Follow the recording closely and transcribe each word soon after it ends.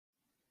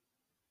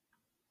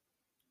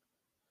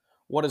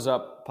What is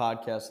up,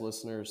 podcast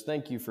listeners?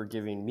 Thank you for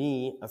giving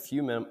me a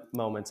few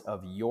moments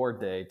of your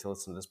day to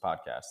listen to this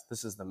podcast.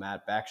 This is the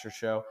Matt Baxter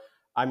Show.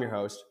 I'm your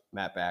host,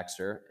 Matt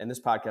Baxter, and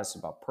this podcast is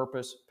about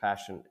purpose,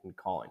 passion, and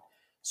calling.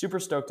 Super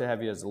stoked to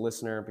have you as a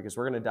listener because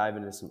we're going to dive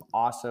into some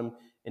awesome,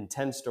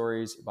 intense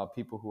stories about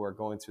people who are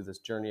going through this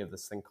journey of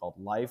this thing called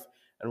life,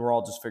 and we're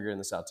all just figuring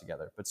this out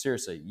together. But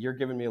seriously, you're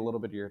giving me a little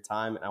bit of your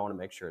time, and I want to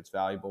make sure it's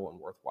valuable and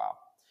worthwhile.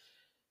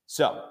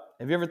 So,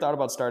 have you ever thought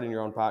about starting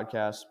your own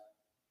podcast?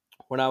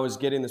 When I was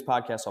getting this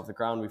podcast off the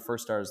ground, we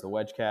first started as the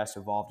Wedgecast,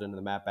 evolved into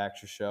the Matt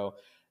Baxter Show.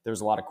 There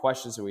was a lot of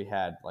questions that we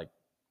had, like,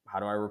 how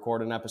do I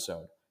record an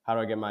episode? How do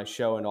I get my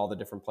show into all the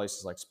different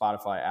places like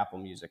Spotify, Apple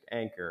Music,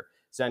 Anchor,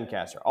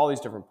 Zencaster, all these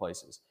different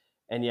places?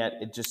 And yet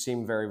it just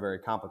seemed very, very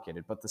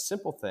complicated. But the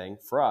simple thing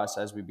for us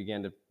as we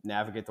began to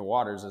navigate the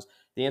waters is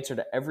the answer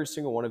to every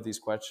single one of these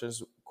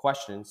questions,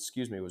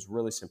 was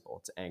really simple.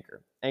 It's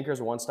Anchor. Anchor is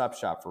a one-stop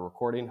shop for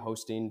recording,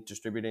 hosting,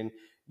 distributing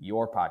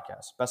your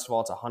podcast. Best of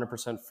all, it's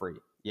 100% free.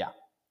 Yeah,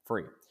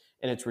 free.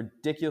 And it's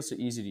ridiculously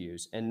easy to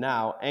use. And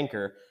now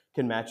Anchor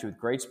can match you with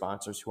great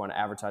sponsors who want to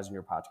advertise in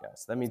your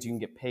podcast. That means you can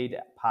get paid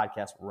at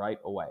podcast right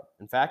away.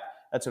 In fact,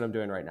 that's what I'm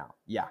doing right now.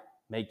 Yeah,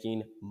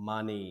 making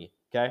money.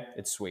 Okay,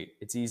 it's sweet.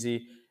 It's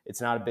easy.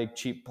 It's not a big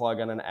cheap plug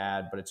on an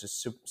ad, but it's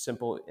just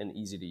simple and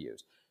easy to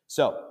use.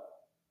 So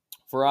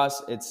for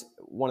us, it's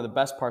one of the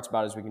best parts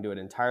about it is we can do it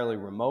entirely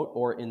remote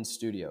or in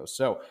studio.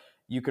 So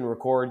you can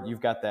record. You've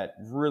got that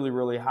really,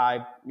 really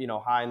high,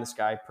 high in the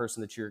sky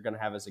person that you're going to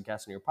have as a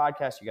guest on your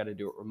podcast. You got to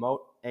do it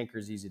remote. Anchor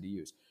is easy to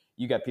use.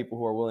 You got people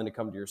who are willing to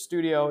come to your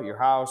studio, your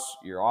house,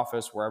 your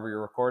office, wherever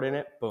you're recording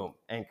it. Boom,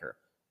 Anchor.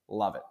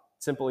 Love it.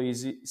 Simple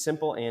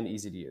and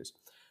easy to use.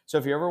 So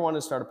if you ever want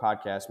to start a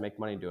podcast, make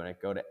money doing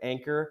it, go to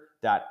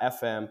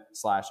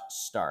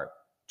anchor.fm/start.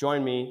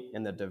 Join me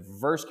in the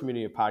diverse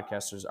community of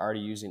podcasters already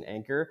using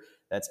Anchor.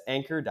 That's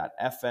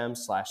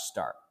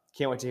anchor.fm/start.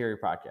 Can't wait to hear your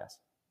podcast.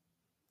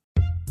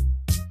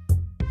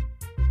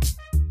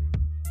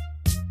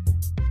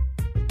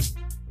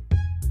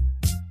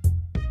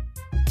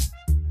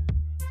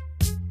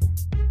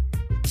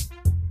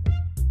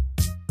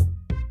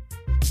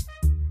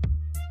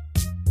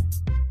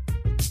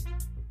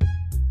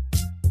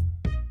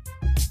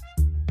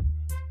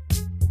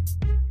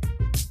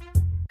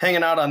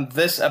 Hanging out on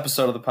this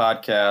episode of the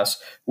podcast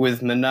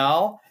with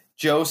Minal,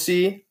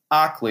 Joshi,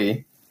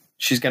 Jäckli.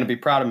 She's going to be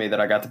proud of me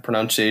that I got the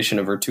pronunciation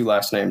of her two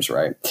last names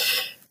right.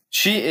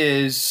 She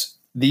is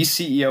the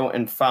CEO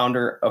and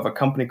founder of a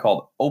company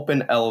called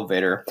Open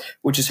Elevator,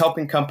 which is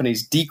helping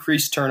companies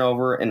decrease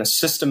turnover in a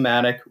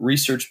systematic,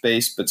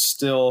 research-based, but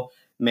still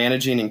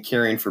managing and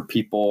caring for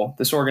people.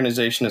 This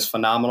organization is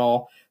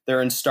phenomenal.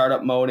 They're in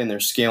startup mode and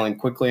they're scaling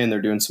quickly and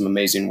they're doing some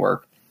amazing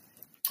work.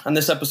 On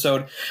this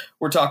episode,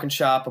 we're talking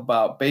shop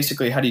about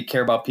basically how do you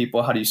care about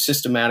people, how do you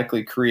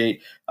systematically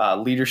create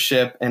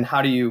leadership, and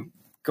how do you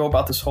go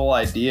about this whole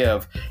idea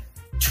of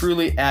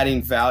truly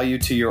adding value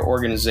to your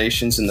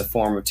organizations in the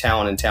form of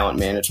talent and talent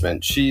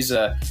management. She's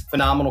a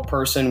phenomenal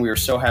person. We are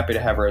so happy to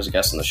have her as a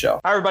guest on the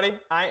show. Hi, everybody.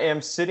 I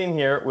am sitting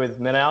here with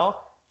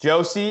Minal,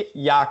 Joshi,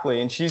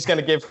 Jäckli, and she's going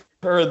to give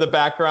her the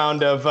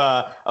background of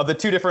the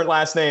two different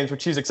last names,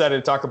 which she's excited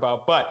to talk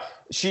about. But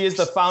she is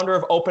the founder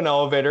of Open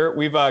Elevator.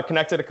 We've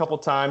connected a couple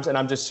times, and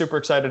I'm just super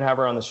excited to have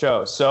her on the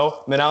show.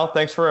 So, Minal,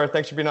 thanks for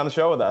being on the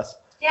show with us.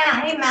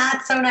 Yeah, hey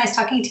Matt, so nice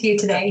talking to you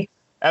today.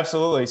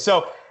 Absolutely.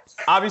 So,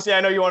 obviously,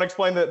 I know you want to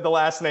explain the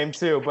last name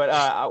too,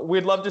 but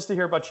we'd love just to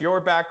hear about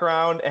your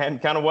background and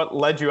kind of what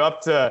led you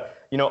up to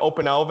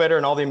Open Elevator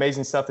and all the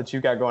amazing stuff that you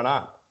got going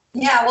on.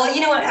 Yeah, well,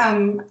 you know what?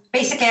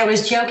 Basically, I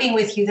was joking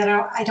with you that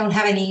I don't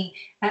have any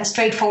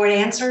straightforward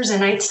answers,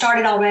 and I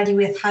started already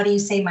with how do you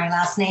say my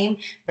last name,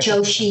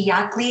 Joshi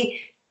Jäckli.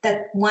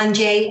 That one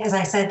J, as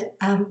I said,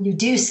 you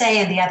do say,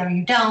 and the other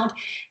you don't.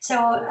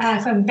 So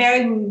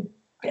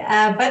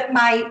but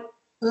my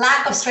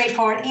lack of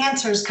straightforward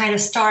answers kind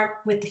of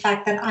start with the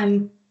fact that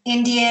I'm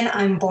Indian.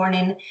 I'm born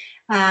in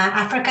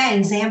Africa,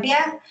 in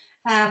Zambia.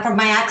 From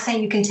my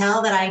accent, you can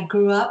tell that I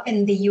grew up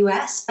in the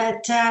U.S.,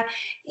 but I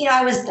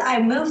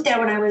moved there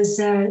when I was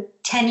 10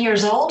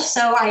 years old,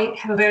 so I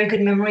have a very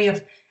good memory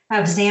of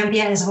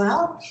Zambia as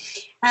well.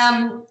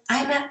 I'm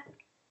a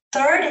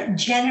third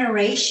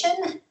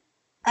generation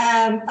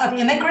of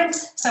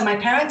immigrants. So my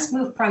parents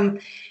moved from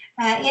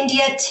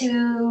India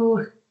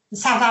to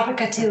South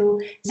Africa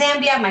to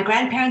Zambia. My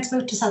grandparents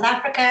moved to South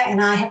Africa,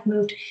 and I have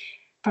moved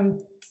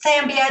from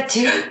Zambia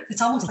to,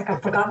 it's almost like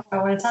I've forgotten what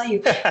I want to tell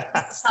you,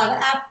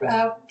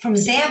 from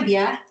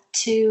Zambia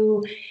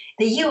to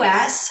the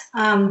U.S.,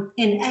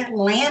 in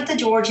Atlanta,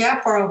 Georgia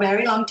for a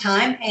very long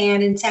time,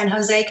 and in San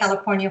Jose,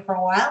 California for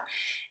a while.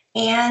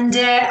 And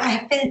I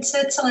have been in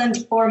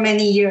Switzerland for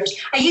many years.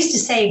 I used to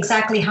say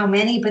exactly how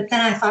many, but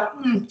then I thought,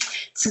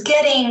 it's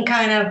getting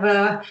kind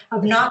of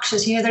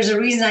obnoxious. There's a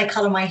reason I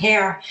color my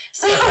hair.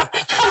 So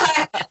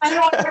I don't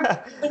want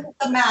to do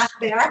the math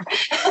there.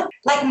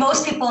 Like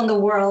most people in the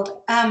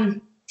world,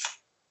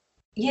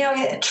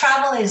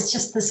 travel is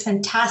just this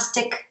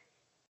fantastic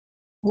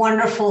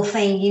wonderful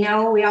thing. You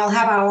know, we all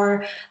have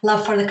our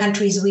love for the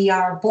countries we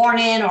are born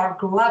in or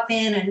grew up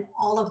in and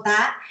all of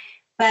that.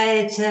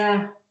 But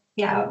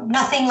yeah,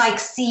 nothing like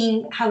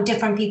seeing how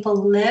different people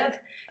live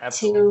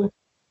Absolutely. to,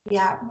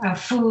 yeah,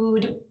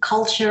 food,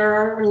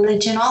 culture,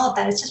 religion, all of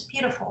that. It's just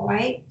beautiful,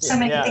 right? So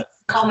many Yeah, things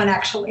in common,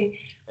 actually.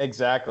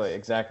 exactly,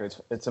 exactly.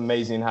 It's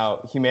amazing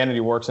how humanity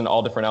works in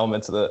all different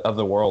elements of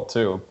the world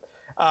too.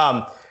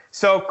 Um,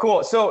 so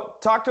cool. So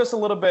talk to us a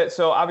little bit.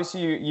 So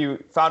obviously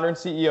you founder and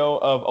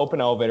CEO of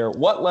Open Elevator.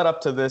 What led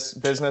up to this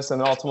business,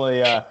 and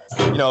ultimately,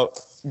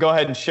 go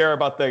ahead and share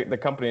about the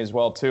company as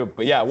well too.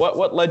 But yeah,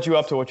 what led you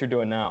up to what you're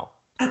doing now?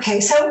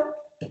 Okay, so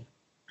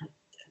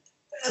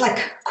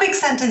like quick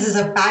sentences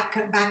of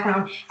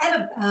background. I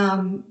have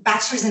a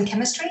bachelor's in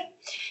chemistry,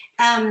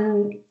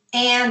 and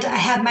I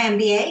have my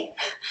MBA.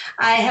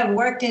 I have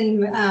worked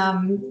in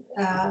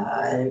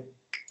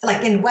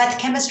like in wet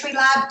chemistry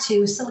lab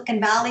to Silicon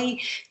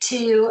Valley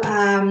to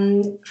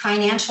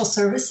financial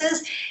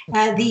services.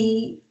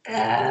 The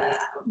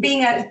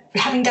being a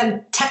having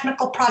done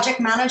technical project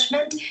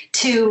management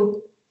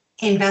to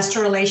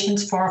investor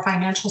relations for a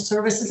financial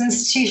services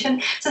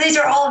institution. So these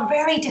are all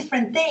very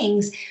different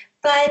things.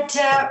 But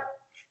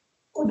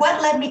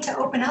what led me to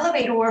Open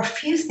Elevator were a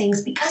few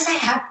things because I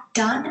have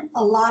done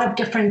a lot of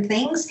different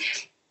things.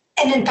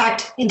 And in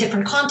fact, in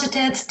different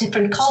continents,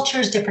 different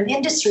cultures, different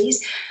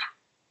industries,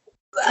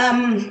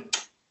 um,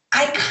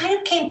 I kind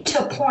of came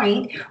to a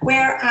point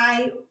where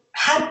I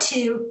had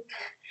to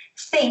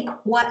think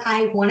what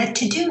I wanted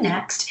to do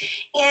next.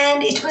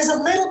 And it was a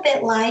little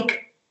bit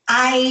like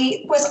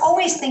I was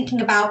always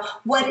thinking about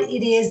what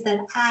it is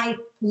that I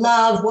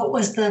love, what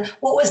was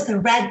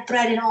the red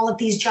thread in all of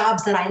these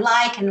jobs that I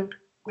like. And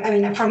I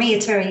mean, for me,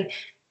 it's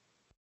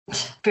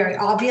very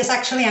obvious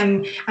actually.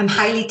 I'm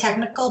highly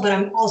technical, but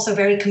I'm also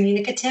very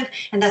communicative,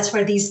 and that's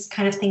where these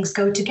kind of things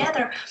go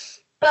together.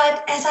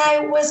 But as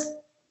I was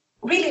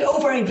really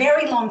over a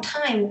very long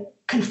time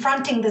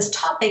confronting this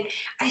topic,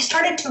 I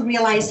started to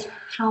realize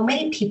how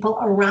many people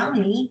around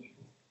me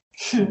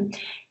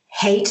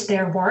hate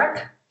their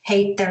work,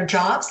 hate their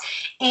jobs.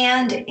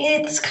 And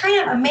it's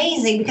kind of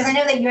amazing because I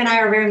know that you and I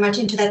are very much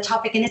into that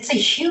topic, and it's a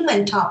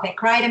human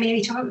topic, right? I mean,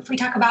 if we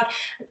talk about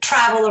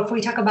travel, or if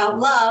we talk about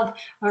love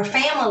or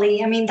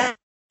family, I mean,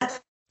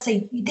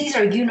 these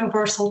are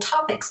universal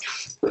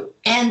topics.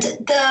 And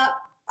the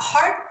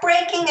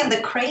heartbreaking and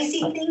the crazy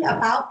thing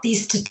about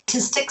these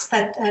statistics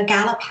that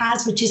Gallup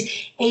has, which is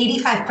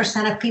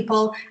 85% of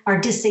people are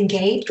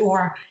disengaged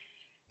or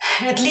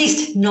at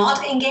least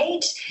not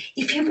engaged.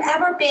 If you've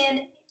ever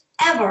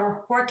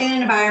worked in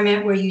an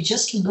environment where you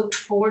just looked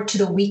forward to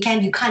the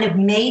weekend, you kind of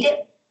made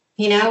it,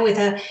 with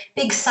a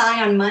big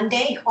sigh on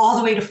Monday all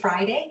the way to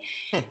Friday,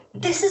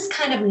 this is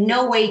kind of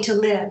no way to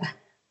live,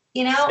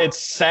 It's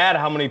sad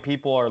how many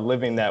people are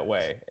living that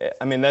way.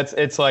 I mean,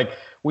 it's like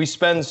we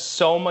spend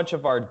so much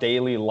of our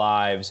daily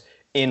lives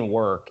in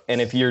work. And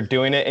if you're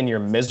doing it and you're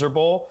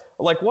miserable,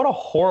 like what a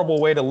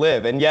horrible way to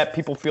live. And yet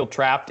people feel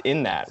trapped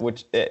in that,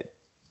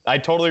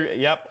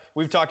 yep,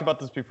 we've talked about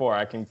this before.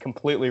 I can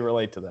completely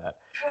relate to that.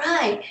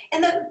 Right.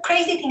 And the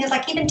crazy thing is,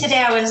 like, even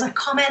today, I was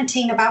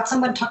commenting about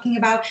someone talking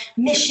about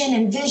mission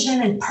and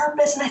vision and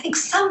purpose. And I think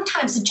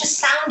sometimes it just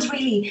sounds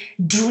really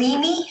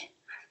dreamy,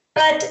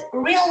 but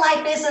real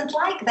life isn't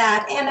like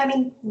that. And I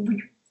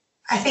mean,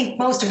 I think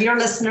most of your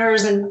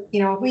listeners and,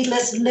 we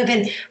live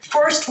in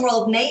first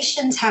world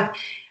nations, have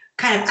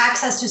kind of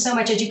access to so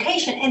much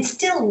education, and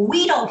still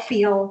we don't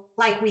feel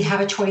like we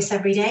have a choice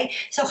every day.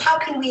 So how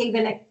can we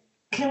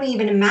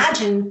even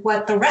imagine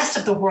what the rest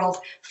of the world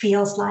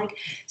feels like?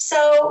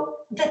 So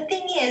the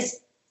thing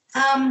is,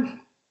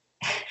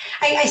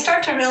 I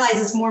start to realize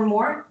this more and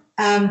more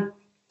as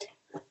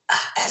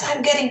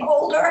I'm getting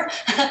older,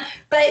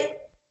 but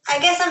I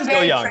guess I'm still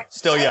very young,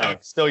 still young,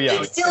 still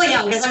young, still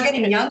young as I'm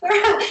getting younger.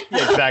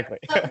 Yeah, exactly.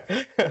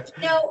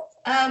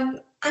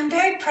 I'm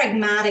very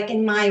pragmatic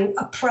in my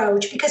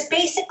approach because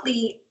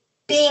basically,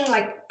 being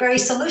like very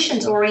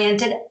solutions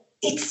oriented,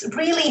 it's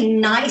really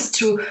nice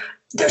to.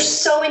 There's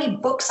so many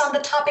books on the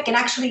topic, and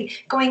actually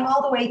going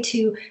all the way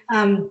to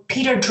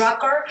Peter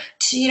Drucker.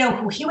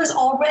 He was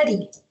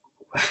already.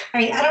 I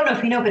mean, I don't know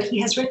if you know, but he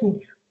has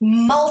written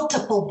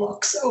multiple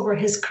books over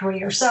his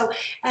career. So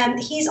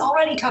he's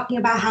already talking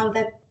about how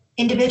that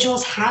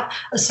individuals have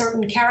a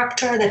certain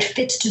character that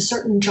fits to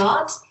certain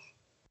jobs.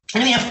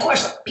 And I mean, of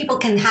course, people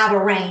can have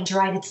a range,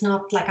 right? It's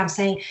not like I'm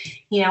saying,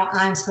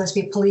 I'm supposed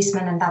to be a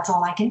policeman and that's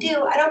all I can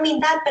do. I don't mean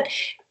that. But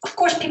of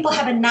course, people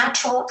have a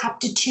natural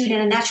aptitude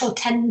and a natural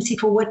tendency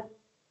for what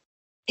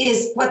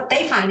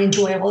they find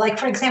enjoyable. Like,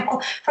 for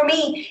example, for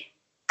me,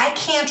 I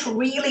can't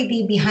really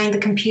be behind the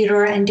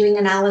computer and doing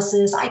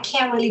analysis. I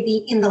can't really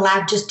be in the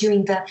lab just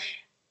doing the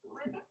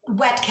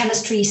wet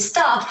chemistry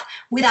stuff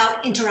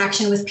without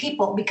interaction with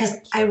people, because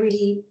I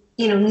really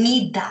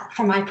need that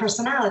for my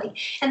personality.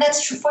 And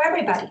that's true for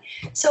everybody.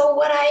 So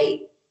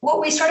what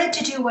we started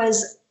to do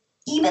was,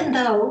 even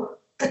though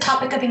the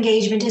topic of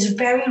engagement is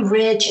very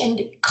rich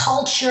and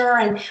culture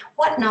and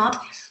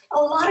whatnot, a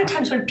lot of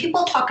times when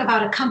people talk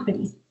about a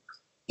company,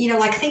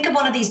 like think of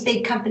one of these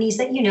big companies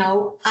that,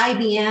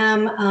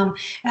 IBM,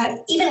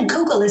 even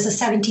Google is a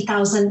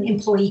 70,000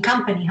 employee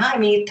company. Huh? I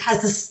mean, it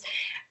has this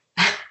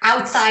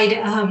outside,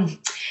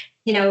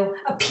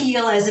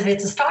 appeal as if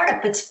it's a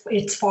startup.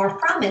 It's far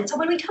from it. So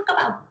when we talk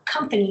about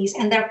companies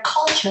and their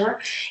culture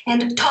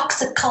and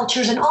toxic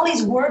cultures and all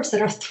these words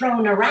that are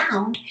thrown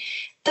around,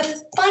 the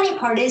funny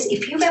part is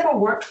if you've ever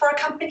worked for a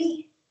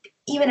company,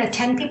 even a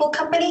 10 people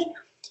company,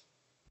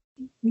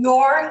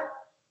 your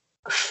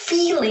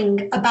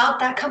feeling about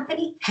that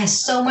company has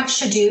so much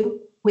to do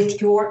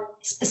with your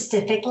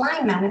specific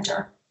line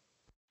manager.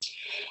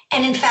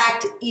 And in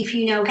fact, if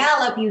you know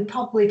Gallup, you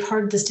probably have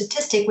heard the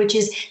statistic, which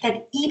is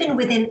that even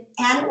within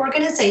an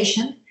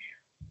organization,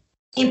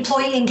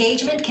 employee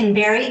engagement can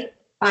vary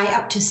by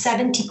up to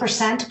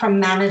 70% from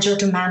manager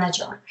to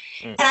manager.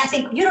 And I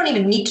think you don't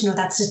even need to know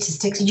that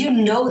statistics. You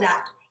know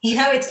that.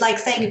 It's like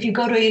saying if you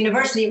go to a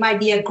university, it might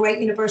be a great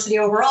university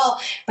overall,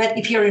 but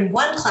if you're in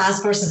one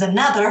class versus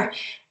another,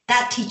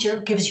 that teacher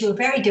gives you a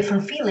very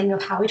different feeling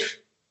of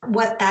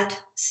what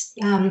that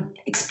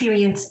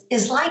experience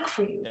is like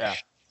for you. Yeah.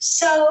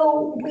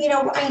 So,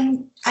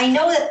 I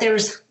know that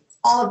there's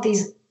all of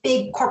these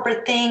big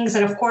corporate things.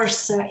 And of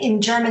course,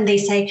 in German, they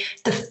say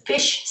the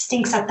fish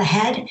stinks at the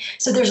head.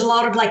 So there's a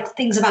lot of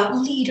things about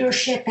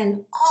leadership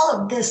and all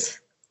of this.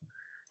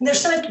 And there's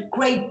so many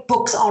great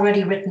books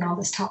already written on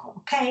this topic,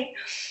 okay?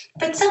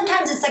 But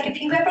sometimes it's like if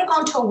you've ever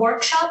gone to a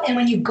workshop and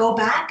when you go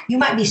back, you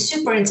might be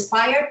super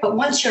inspired, but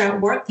once you're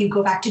at work, you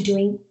go back to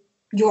doing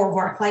your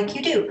work like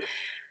you do.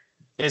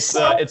 It's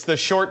the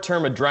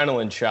short-term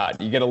adrenaline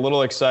shot. You get a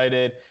little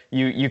excited.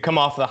 You come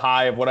off the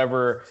high of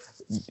whatever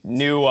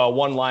new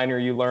one-liner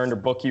you learned or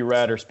book you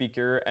read or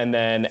speaker, and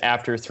then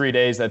after 3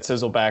 days, that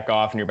sizzle back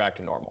off and you're back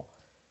to normal.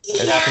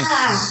 It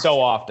happens so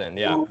often.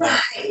 Yeah.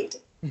 Right.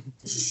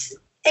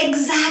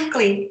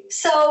 Exactly.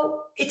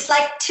 So it's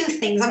like two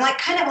things. I'm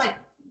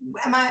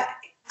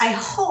I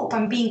hope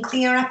I'm being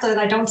clear enough that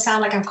I don't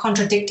sound like I'm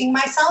contradicting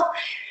myself.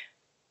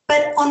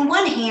 But on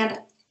one hand,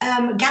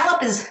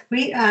 Gallup is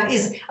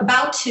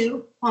about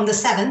to, on the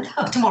 7th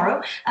of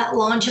tomorrow,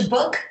 launch a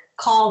book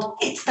called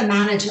It's the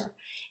Manager.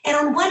 And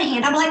on one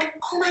hand, I'm like,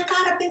 oh my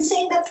God, I've been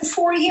saying that for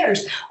 4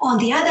 years. On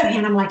the other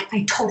hand, I'm like,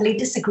 I totally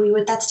disagree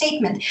with that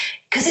statement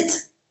because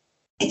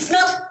it's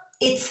not,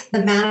 it's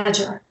the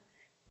manager.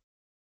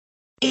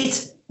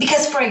 It's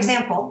because, for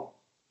example,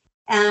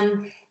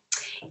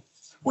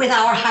 with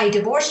our high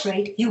divorce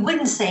rate, you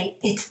wouldn't say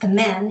it's the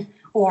men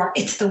or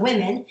it's the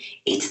women,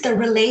 it's the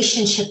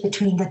relationship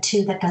between the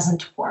two that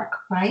doesn't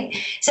work, right?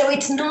 So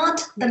it's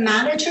not the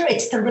manager,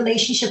 it's the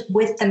relationship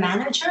with the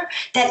manager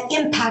that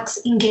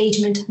impacts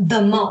engagement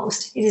the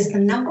most. It is the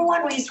number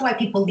one reason why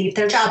people leave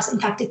their jobs. In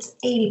fact, it's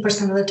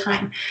 80% of the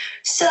time.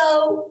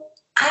 So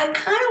I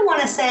kind of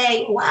want to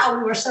say, wow,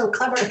 we were so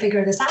clever to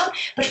figure this out.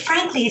 But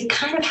frankly, it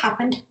kind of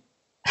happened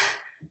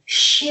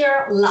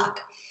sheer luck.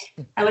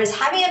 I was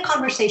having a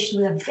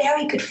conversation with a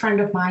very good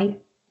friend of mine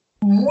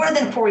more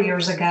than 4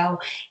 years ago.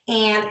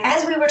 And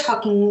as we were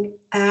talking,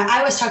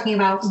 I was talking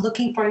about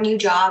looking for a new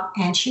job,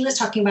 and she was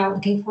talking about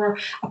looking for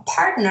a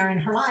partner in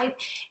her life.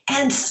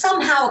 And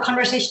somehow a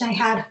conversation I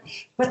had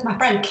with my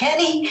friend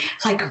Kenny,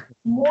 like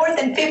more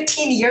than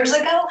 15 years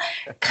ago,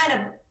 kind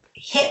of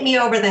hit me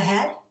over the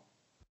head.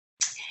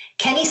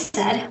 Kenny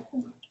said,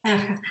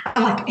 I'm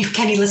like, if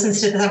Kenny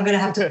listens to this, I'm going to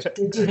have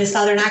to do his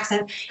Southern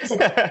accent. He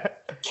said,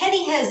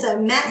 Kenny has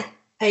met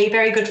a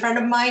very good friend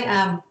of mine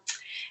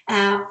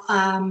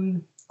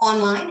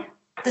online.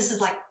 This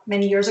is like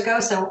many years ago,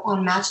 so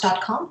on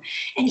Match.com.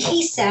 And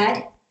he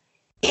said,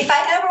 if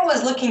I ever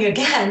was looking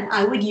again,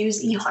 I would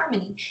use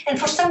eHarmony. And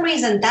for some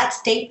reason, that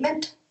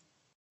statement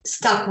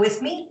stuck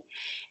with me.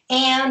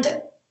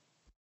 And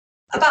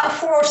about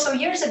 4 or so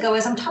years ago,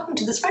 as I'm talking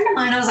to this friend of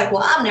mine, I was like,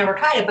 well, I've never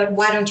tried it, but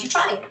why don't you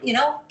try it,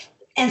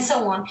 and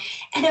so on.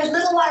 And a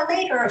little while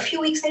later, a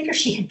few weeks later,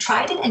 she had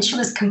tried it and she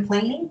was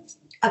complaining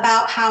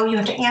about how you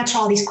have to answer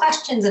all these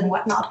questions and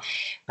whatnot.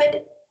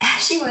 But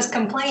as she was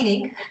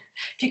complaining,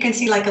 if you can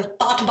see like a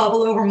thought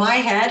bubble over my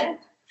head,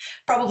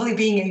 probably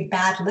being a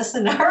bad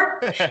listener,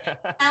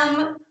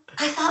 I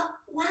thought,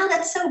 wow,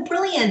 that's so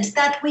brilliant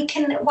that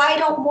why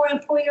don't more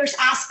employers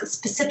ask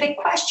specific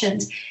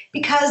questions?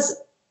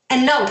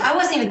 And note, I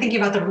wasn't even thinking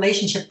about the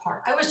relationship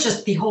part. I was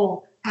just the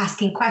whole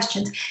asking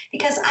questions,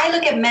 because I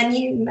look at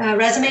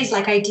resumes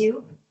like I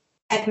do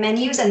at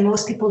menus, and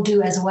most people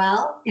do as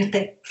well. Most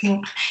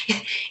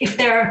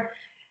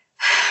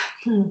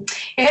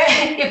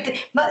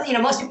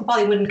people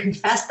probably wouldn't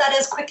confess that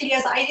as quickly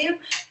as I do.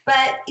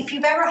 But if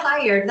you've ever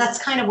hired,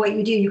 that's kind of what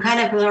you do. You kind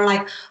of are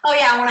like, oh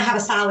yeah, I want to have a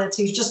salad.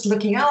 So you're just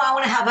looking, I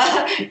want to have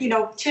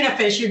a, tuna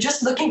fish. You're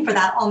just looking for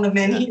that on the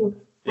menu.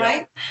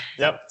 Right?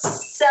 Yep.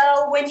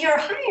 So when you're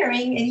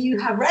hiring and you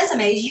have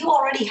resumes, you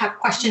already have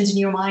questions in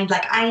your mind,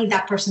 like, I need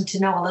that person to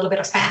know a little bit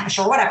of Spanish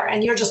or whatever.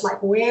 And you're just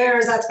like, where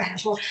is that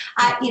Spanish? Well,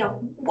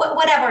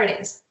 whatever it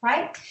is,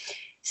 right?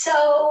 So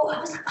I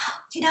was like,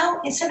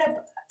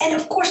 and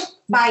of course,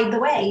 by the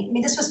way,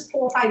 this was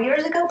 4 or 5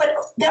 years ago, but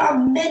there are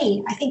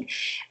many, I think,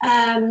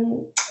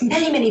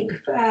 many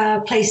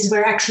places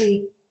where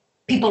actually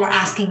people are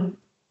asking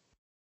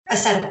a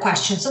set of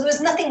questions. So there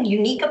was nothing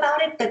unique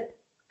about it, but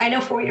I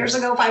know 4 years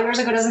ago, 5 years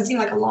ago doesn't seem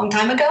like a long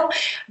time ago,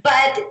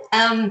 but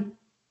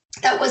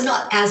that was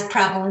not as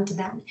prevalent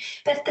then.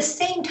 But at the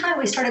same time,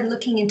 we started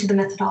looking into the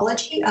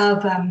methodology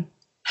of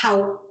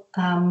how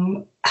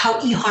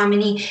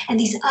eHarmony and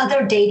these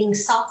other dating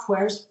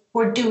softwares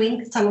were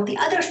doing some of the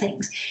other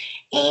things.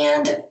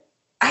 And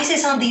I say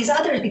some of these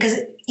others because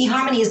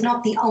eHarmony is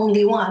not the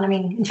only one. I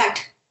mean, in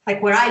fact,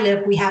 like where I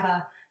live, we have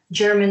a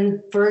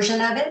German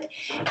version of it.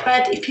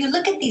 But if you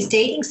look at these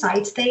dating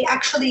sites, they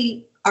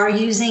actually are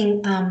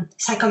using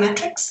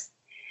psychometrics.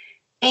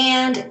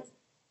 And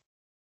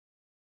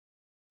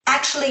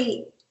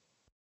actually,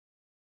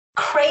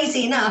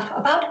 crazy enough,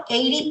 about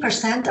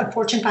 80% of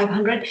Fortune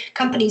 500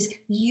 companies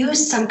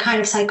use some kind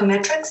of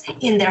psychometrics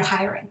in their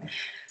hiring.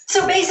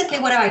 So basically,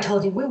 what have I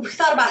told you? We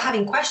thought about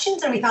having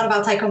questions and we thought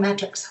about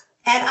psychometrics.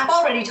 And I've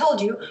already told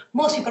you,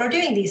 most people are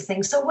doing these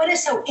things. So what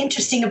is so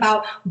interesting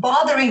about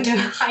bothering to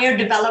hire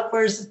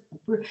developers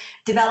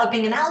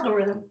developing an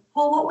algorithm?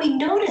 Well, what we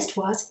noticed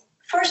was,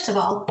 first of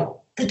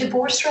all, the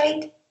divorce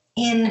rate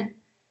in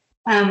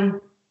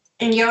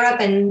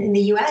Europe and in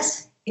the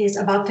US is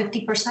about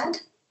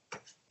 50%.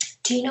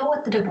 Do you know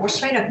what the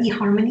divorce rate of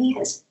eHarmony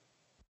is?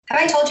 Have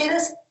I told you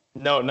this?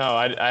 No,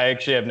 I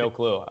actually have no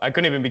clue. I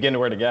couldn't even begin to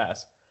where to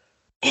guess.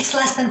 It's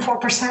less than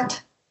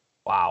 4%.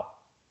 Wow.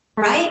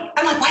 Right?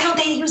 I'm like, why don't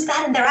they use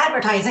that in their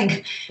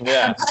advertising?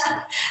 Yeah.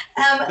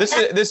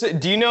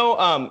 Do you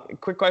know,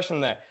 quick question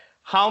on that.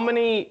 How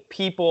many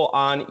people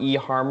on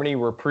eHarmony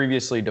were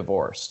previously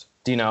divorced?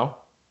 Do you know?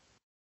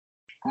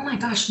 Oh my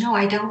gosh, no,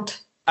 I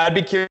don't. I'd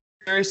be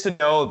curious to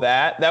know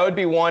that. That would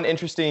be one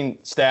interesting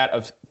stat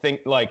of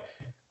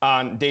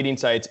on dating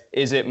sites.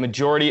 Is it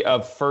majority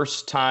of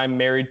first-time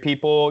married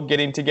people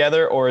getting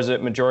together, or is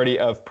it majority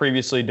of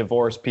previously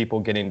divorced people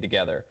getting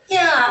together?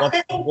 Yeah, we'll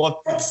have to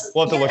look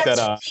that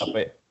up.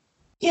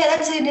 Yeah,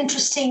 that's an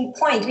interesting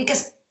point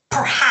because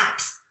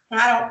perhaps,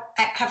 and I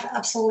have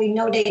absolutely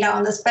no data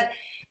on this, but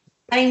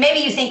I mean,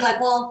 maybe you think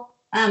like, well,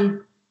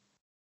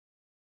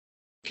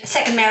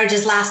 second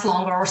marriages last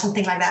longer or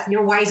something like that.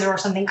 You're wiser or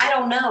something. I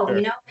don't know,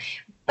 Sure.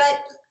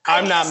 but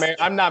I'm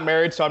not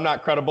married, so I'm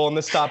not credible in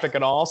this topic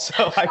at all.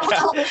 So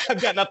I've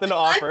got nothing to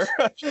offer.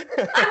 I'm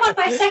on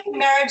my second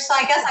marriage, so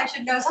I guess I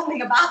should know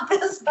something about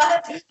this,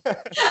 but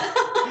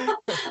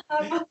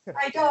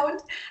I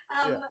don't.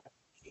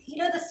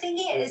 The thing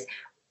is,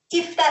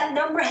 if that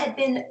number had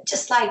been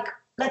just like,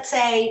 let's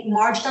say,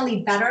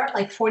 marginally better,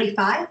 like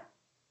 45,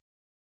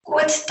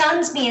 what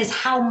stuns me is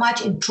how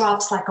much it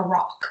drops like a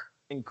rock.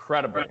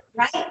 Incredible.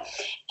 Right?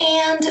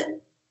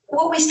 And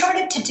what we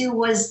started to do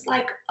was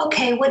like,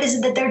 okay, what is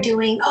it that they're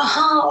doing?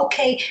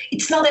 Okay.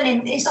 It's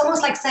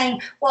almost like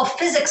saying, well,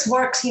 physics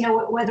works,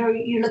 whether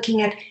you're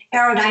looking at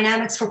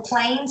aerodynamics for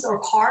planes or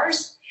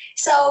cars.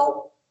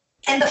 So,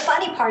 and the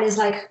funny part is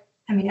like,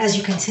 I mean, as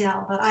you can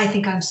tell, but I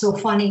think I'm so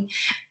funny.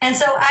 And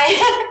so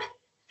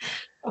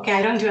okay,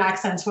 I don't do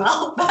accents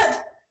well,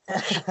 but,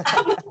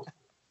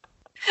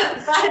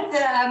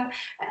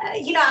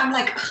 I'm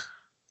like,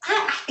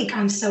 I think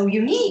I'm so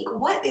unique.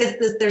 What is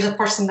this? There's a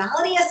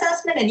personality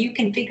assessment and you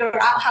can figure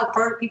out how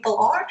people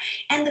are.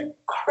 And the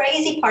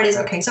crazy part is,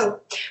 okay, so,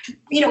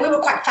 we were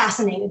quite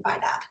fascinated by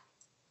that.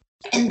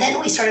 And then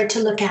we started to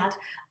look at,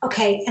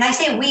 okay, and I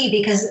say we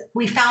because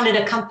we founded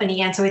a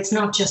company. And so it's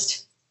not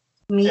just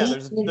me. Yeah,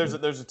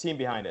 there's a team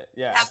behind it.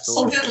 Yeah,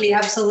 absolutely.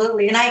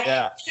 And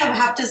I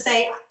have to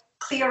say,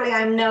 clearly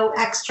I'm no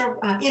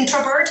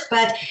introvert,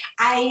 but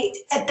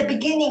at the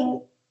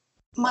beginning,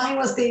 mine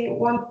was the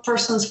one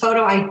person's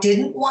photo I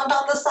didn't want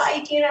on the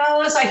site,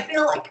 So I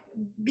feel like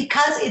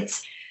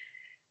because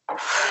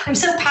I'm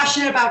so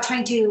passionate about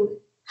trying to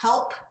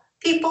help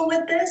people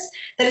with this,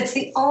 that it's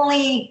the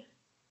only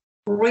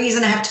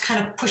reason I have to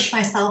kind of push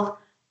myself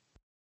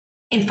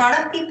in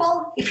front of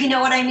people, if you know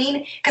what I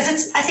mean.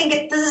 Because this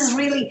is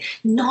really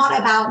not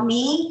about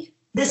me.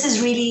 This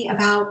is really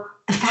about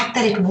the fact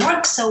that it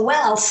works so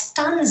well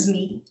stuns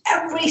me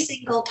every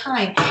single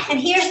time. And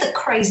here's the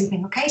crazy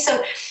thing, okay?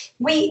 So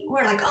we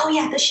were like, oh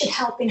yeah, this should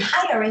help in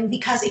hiring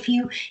because if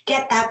you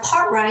get that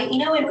part right,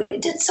 and we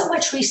did so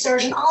much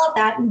research and all of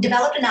that and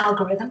developed an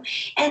algorithm.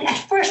 And at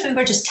first we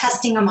were just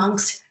testing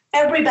amongst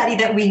everybody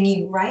that we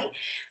knew, right?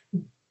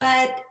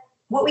 But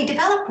what we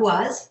developed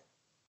was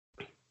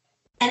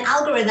an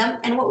algorithm.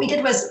 And what we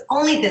did was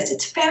only this.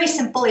 It's very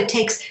simple. It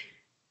takes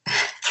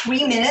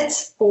 3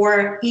 minutes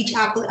for each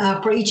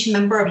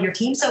member of your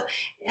team. So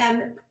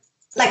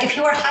like if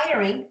you were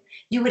hiring,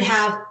 you would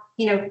have,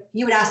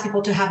 you would ask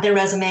people to have their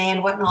resume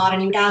and whatnot,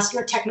 and you would ask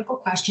your technical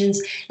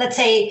questions. Let's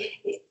say,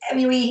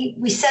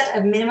 we set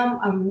a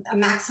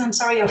maximum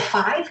of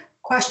 5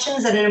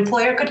 questions that an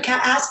employer could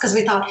ask because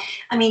we thought,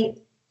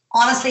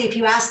 honestly, if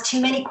you ask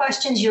too many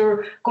questions,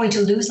 you're going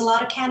to lose a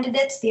lot of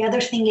candidates. The other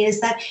thing is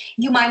that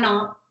you might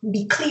not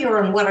be clear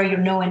on what are your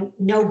no and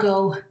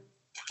no-go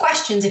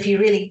questions if you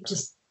really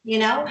just,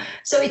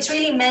 So it's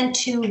really meant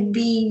to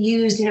be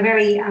used in a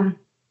very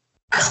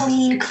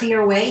clean,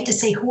 clear way to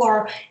say who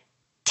are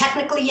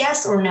technically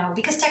yes or no.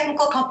 Because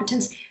technical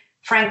competence,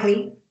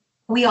 frankly,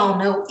 we all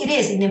know it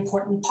is an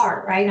important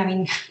part, right? I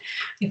mean,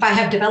 if I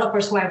have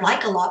developers who I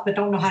like a lot but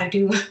don't know how to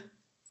do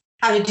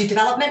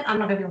development, I'm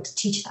not going to be able to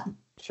teach them,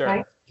 Sure.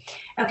 right?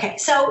 Okay,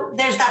 so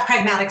there's that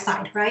pragmatic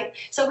side, right?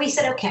 So we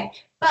said, okay,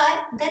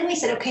 but then we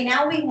said, okay,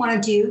 now we want to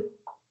do,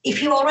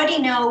 if you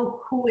already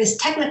know who is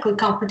technically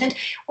competent,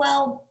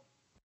 well,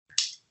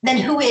 then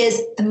who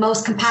is the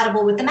most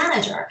compatible with the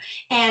manager?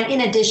 And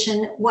in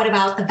addition, what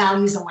about the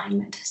values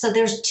alignment? So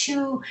there's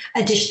two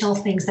additional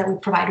things that we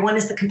provide. One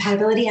is the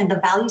compatibility and the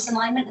values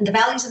alignment. And the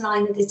values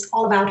alignment is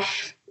all about,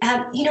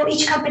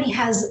 each company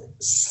has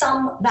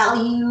some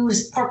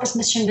values, purpose,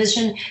 mission,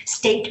 vision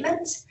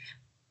statements.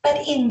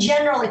 But in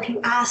general, if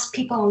you ask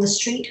people on the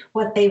street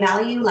what they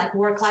value, like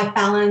work-life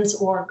balance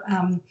or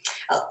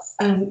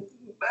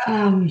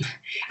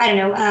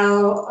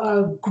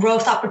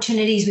growth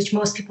opportunities, which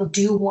most people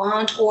do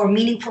want, or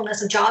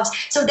meaningfulness of jobs.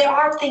 So there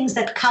are things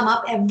that come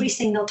up every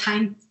single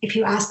time if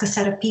you ask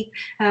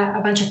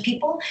a bunch of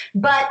people.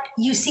 But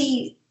you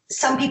see,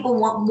 some people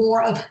want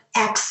more of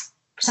X.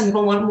 Some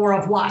people want more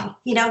of Y,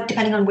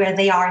 depending on where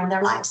they are in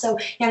their life. So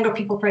younger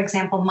people, for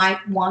example, might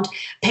want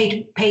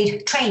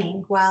paid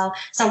training, while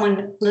someone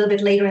a little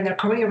bit later in their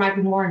career might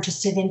be more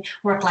interested in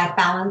work-life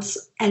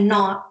balance and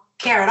not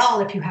care at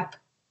all if you have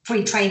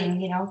free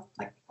training,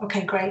 like,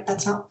 okay, great.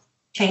 That's not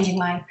changing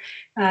my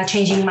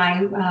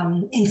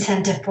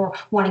incentive for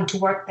wanting to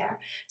work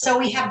there. So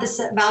we have this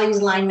values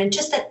alignment,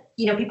 just that,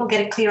 people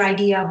get a clear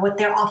idea of what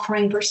they're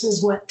offering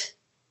versus what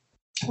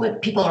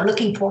people are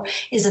looking for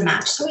is a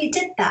match. So we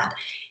did that.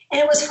 And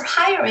it was for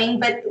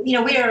hiring, but, we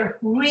are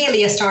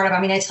really a startup.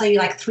 I mean, I tell you,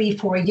 like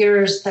 3-4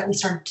 years that we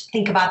started to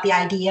think about the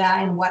idea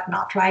and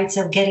whatnot, right?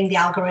 So getting the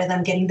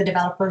algorithm, getting the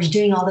developers,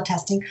 doing all the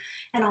testing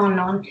and on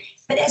and on.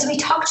 But as we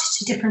talked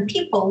to different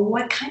people,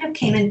 what kind of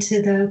came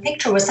into the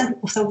picture was some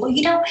people said, well,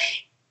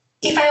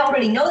 if I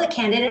already know the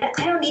candidate,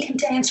 I don't need him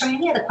to answer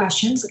any of the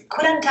questions.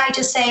 Couldn't I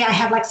just say I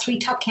have like 3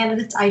 top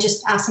candidates? I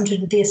just asked them to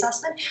do the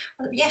assessment.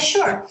 Well, yeah,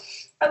 sure.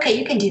 Okay,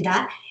 you can do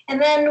that.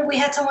 And then we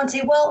had someone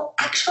say, well,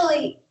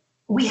 actually,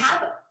 we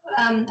have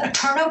a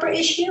turnover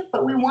issue,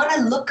 but we want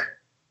to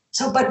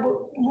but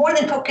more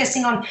than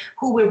focusing on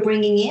who we're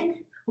bringing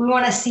in, we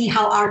want to see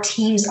how our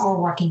teams are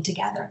working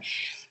together.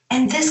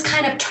 And this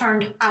kind of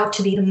turned out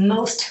to be the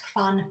most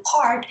fun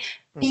part,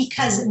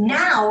 because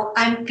now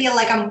I feel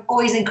like I'm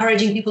always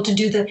encouraging people to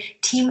do the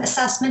team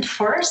assessment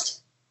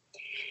first.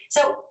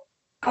 So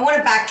I want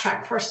to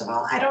backtrack, first of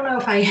all. I don't know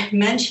if I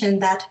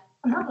mentioned that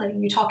I'm not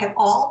letting you talk at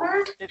all,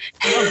 Matt.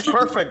 It's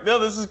perfect. No,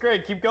 this is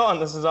great. Keep going.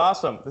 This is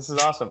awesome.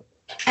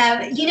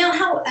 You know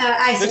how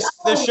I said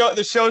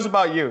the show's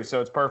about you, so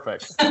it's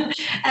perfect.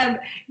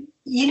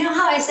 You know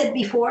how I said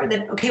before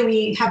that, okay,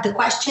 we have the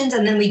questions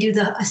and then we do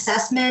the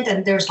assessment,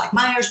 and there's like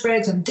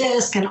Myers-Briggs and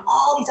DISC and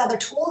all these other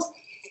tools.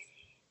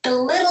 The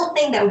little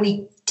thing that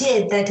we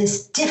did that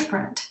is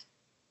different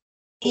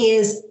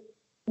is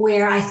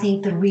where I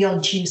think the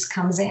real juice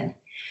comes in.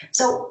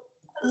 So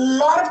a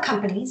lot of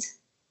companies,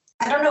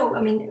 I don't know,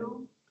 I mean,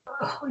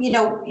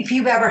 if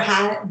you've ever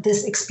had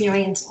this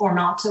experience or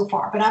not so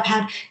far, but I've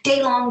had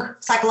day-long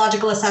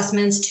psychological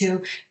assessments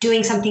to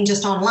doing something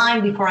just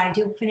online before I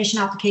do finish an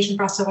application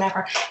process or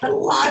whatever. But a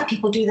lot of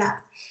people do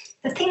that.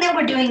 The thing that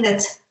we're doing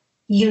that's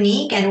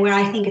unique and where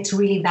I think it's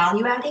really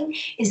value-adding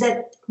is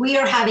that we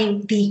are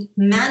having the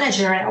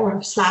manager or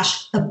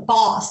 / the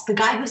boss, the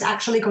guy who's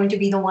actually going to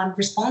be the one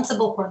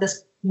responsible for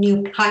this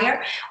new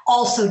hire,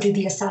 also do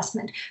the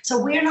assessment. So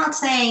we're not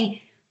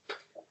saying,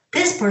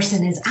 this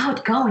person is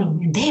outgoing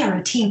and they are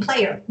a team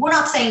player. We're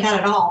not saying that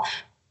at all,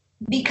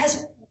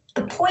 because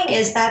the point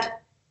is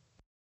that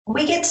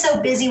we get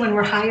so busy when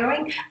we're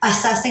hiring,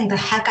 assessing the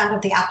heck out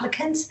of the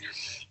applicants.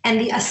 And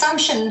the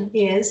assumption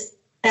is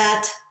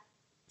that,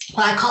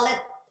 well, I call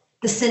it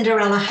the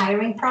Cinderella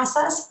hiring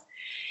process,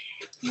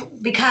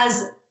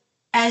 because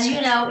as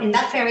you know, in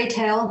that fairy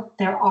tale,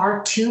 there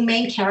are 2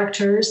 main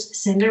characters,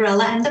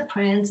 Cinderella and the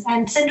prince.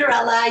 And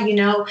Cinderella,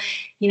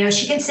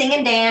 she can sing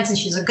and dance, and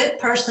she's a good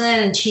person,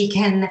 and she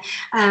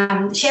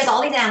has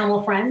all these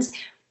animal friends.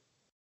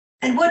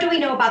 And what do we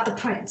know about the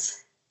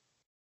prince?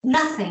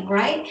 Nothing,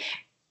 right?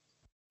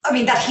 I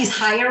mean, that he's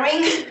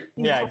hiring.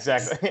 Yeah,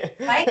 exactly.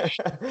 Right?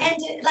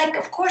 And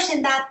of course,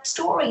 in that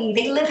story,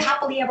 they live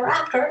happily ever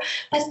after,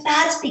 but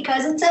that's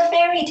because it's a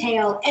fairy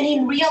tale. And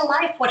in real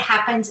life, what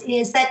happens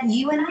is that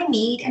you and I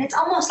meet, and it's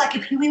almost like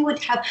if we would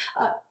have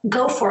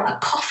go for a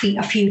coffee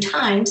a few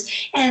times,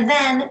 and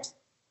then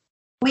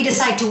we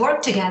decide to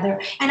work together.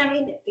 And I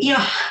mean,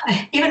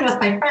 even with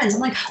my friends,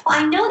 I'm like, well,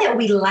 I know that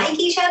we like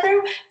each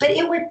other, but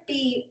it would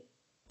be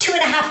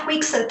 2.5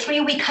 weeks, a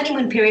 3-week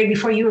honeymoon period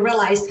before you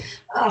realize,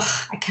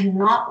 I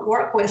cannot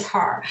work with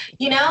her.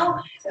 Yeah.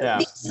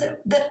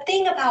 The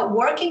thing about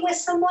working with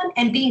someone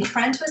and being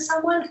friends with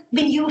someone, I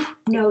mean, you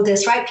know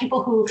this, right?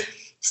 People who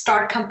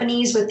start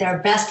companies with their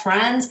best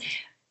friends.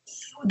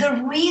 The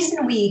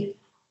reason we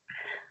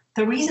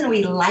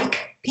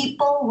like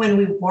people when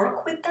we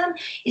work with them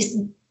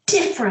is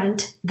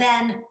different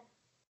than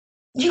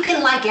you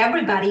can like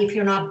everybody if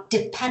you're not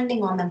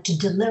depending on them to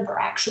deliver,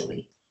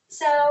 actually.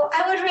 So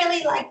I would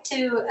really like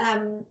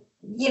to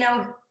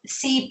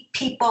see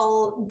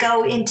people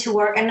go into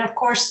work, and of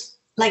course,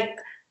 like,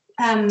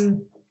 how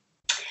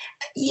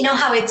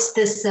it's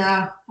this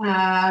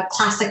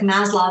classic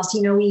Maslow's,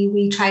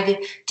 we try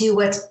to do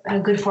what's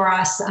good for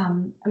us.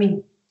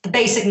 The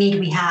basic need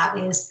we have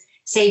is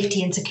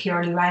safety and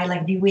security, right?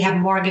 Like we have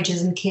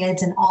mortgages and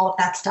kids and all of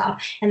that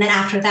stuff. And then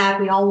after that,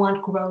 we all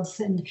want growth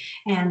and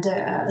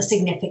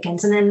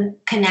significance, and then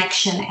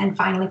connection, and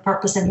finally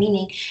purpose and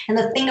meaning. And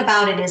the thing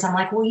about it is, I'm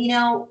like,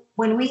 well,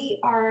 when we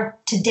are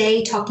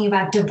today talking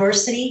about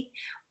diversity,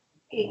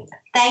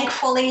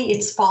 thankfully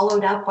it's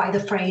followed up by the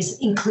phrase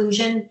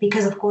inclusion,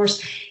 because of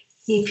course,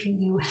 if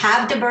you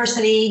have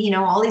diversity,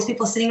 all these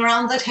people sitting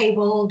around the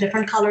table,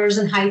 different colors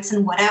and heights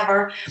and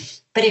whatever,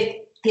 but if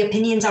the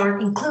opinions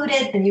aren't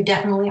included, then you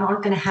definitely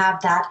aren't going to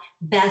have that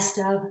best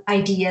of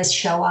ideas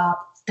show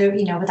up,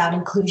 without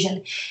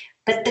inclusion.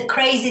 But the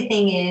crazy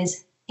thing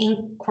is,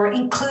 for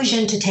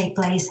inclusion to take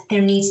place,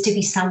 there needs to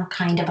be some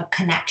kind of a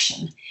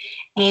connection.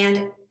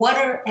 And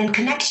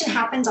connection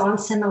happens on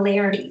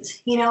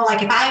similarities.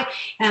 Like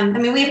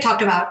if we've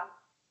talked about,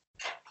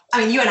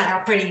 you and I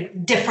are pretty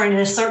different in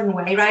a certain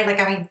way, right? Like,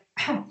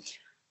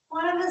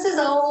 one of us is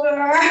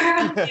older,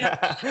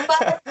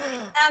 but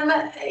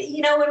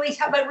when we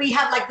talk about, we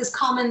have like this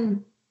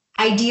common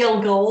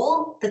ideal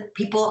goal that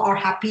people are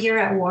happier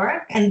at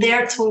work, and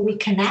that's where we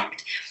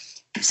connect.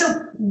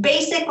 So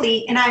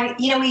basically, and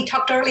we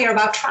talked earlier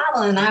about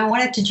travel, and I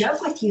wanted to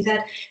joke with you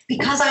that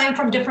because I am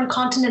from different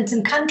continents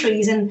and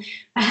countries, and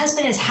my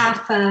husband is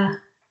half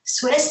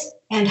Swiss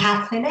and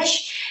half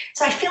Finnish,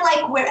 so I feel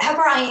like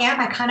wherever I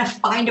am, I kind of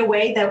find a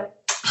way that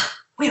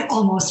we're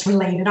almost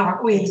related,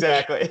 aren't we?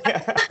 Exactly.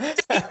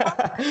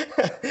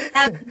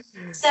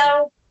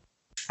 So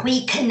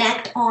we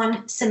connect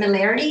on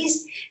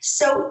similarities.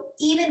 So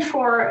even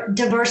for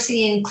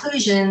diversity and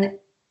inclusion,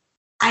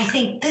 I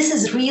think this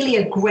is really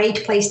a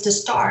great place to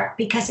start,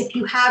 because if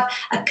you have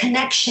a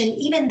connection,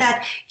 even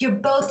that you're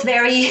both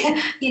very,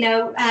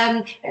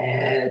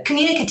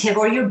 communicative,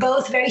 or you're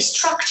both very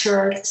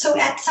structured. So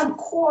at some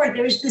core,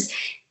 there's this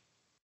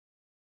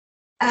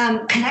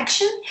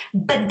connection,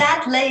 but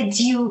that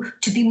leads you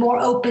to be more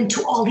open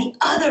to all the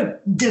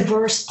other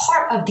diverse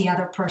part of the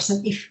other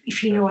person,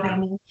 if you know what I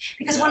mean.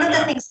 Because one of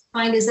the things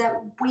I find is that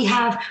we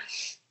have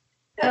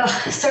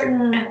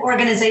certain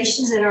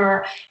organizations that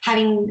are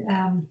having,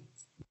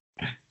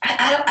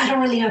 I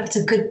don't really know if it's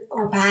a good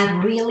or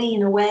bad, really,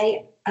 in a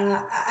way.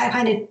 I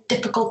find it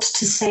difficult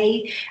to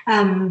say,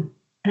 and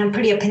I'm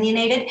pretty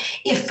opinionated,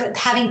 if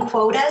having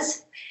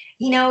quotas,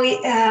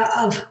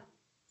 of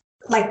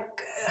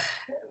like,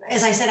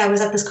 as I said, I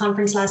was at this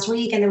conference last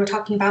week, and they were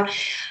talking about,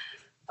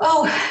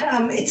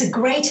 it's a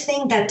great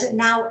thing that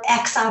now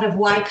X out of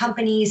Y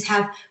companies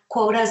have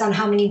quotas on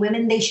how many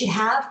women they should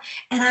have.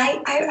 And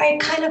I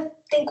kind of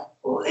think,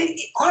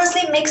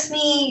 honestly, it makes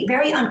me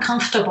very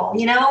uncomfortable.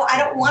 I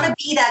don't want to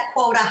be that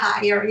quota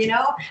hire.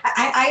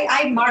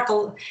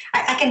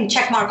 I can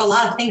check mark a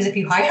lot of things if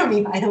you hire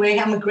me, by the way.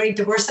 I'm a great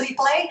diversity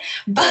play,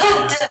 but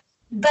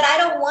I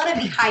don't want to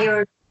be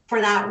hired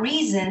for that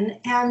reason.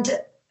 And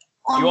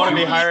you want to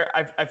be hired.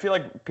 I feel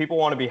like people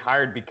want to be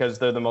hired because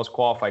they're the most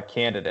qualified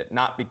candidate,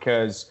 not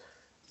because,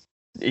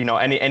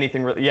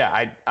 anything really.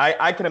 Yeah,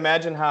 I can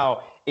imagine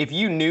how if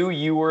you knew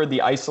you were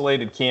the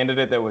isolated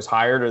candidate that was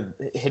hired or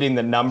hitting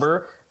the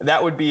number,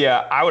 that would be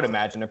I would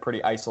imagine a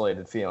pretty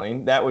isolated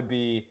feeling. That would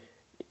be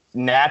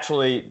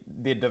naturally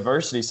the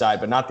diversity side,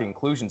 but not the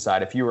inclusion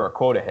side if you were a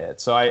quota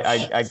hit. So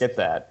I get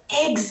that.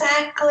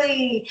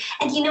 Exactly.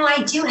 And,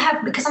 I do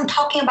have, because I'm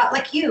talking about,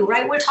 like you,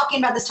 right? We're talking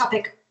about this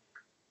topic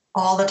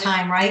all the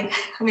time, right?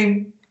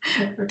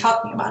 We're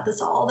talking about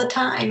this all the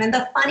time. And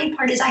the funny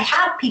part is I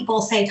have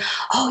people say,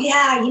 oh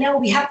yeah,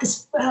 we have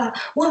this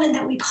woman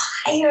that we've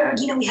hired,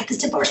 we have this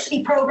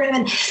diversity program,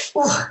 and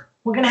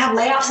we're going to have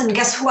layoffs, and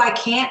guess who I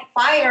can't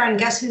fire, and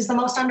guess who's the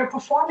most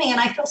underperforming? And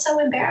I feel so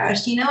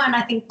embarrassed, and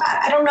I think,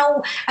 I don't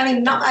know.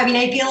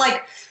 I feel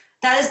like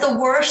that is the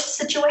worst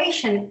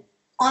situation.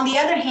 On the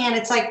other hand,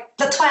 it's like,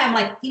 that's why I'm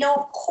like,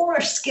 of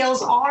course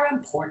skills are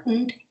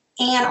important.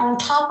 And on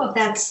top of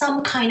that,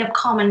 some kind of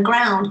common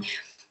ground.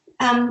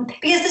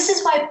 Because this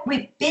is why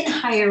we've been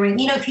hiring.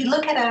 If you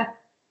look at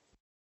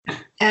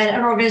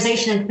an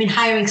organization that's been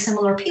hiring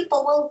similar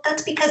people, well,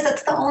 that's because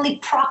that's the only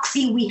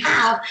proxy we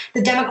have.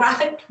 The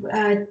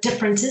demographic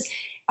differences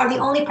are the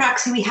only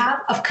proxy we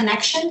have of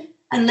connection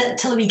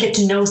until we get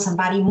to know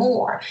somebody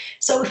more.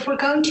 So if we're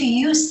going to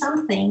use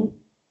something,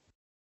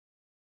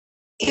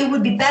 it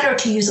would be better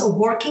to use a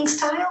working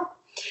style.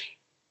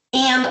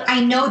 And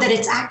I know that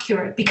it's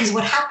accurate, because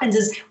what happens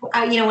is,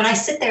 when I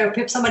sit there,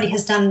 if somebody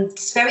has done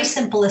this very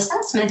simple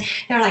assessment,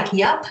 they're like,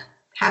 yep,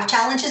 have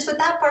challenges with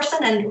that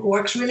person and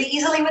works really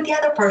easily with the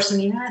other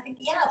person. I think,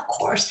 yeah, of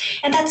course.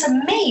 And that's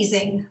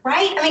amazing,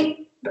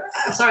 right?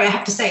 Sorry, I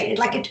have to say it.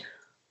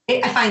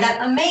 I find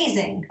that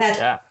amazing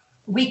that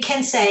we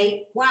can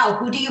say, wow,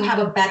 who do you have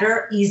a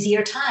better,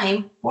 easier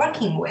time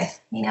working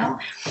with,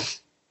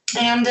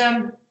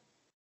 And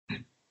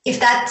if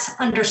that's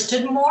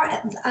understood more,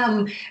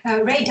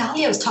 Ray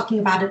Dalio is talking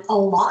about it a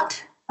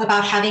lot,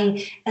 about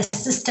having a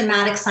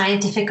systematic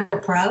scientific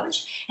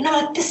approach. And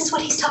I'm like, this is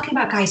what he's talking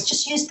about, guys.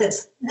 Just use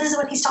this. This is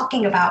what he's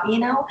talking about,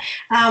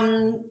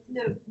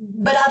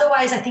 But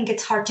otherwise, I think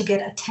it's hard to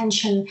get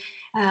attention.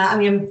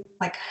 I'm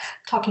like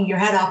talking your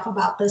head off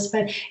about this,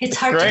 but it's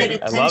hard to get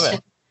attention. I love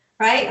it.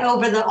 Right?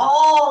 Over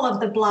all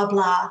of the blah,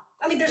 blah.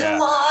 I mean, there's a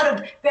lot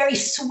of very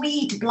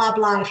sweet blah,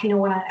 blah, if you know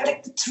what I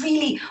like. It's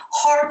really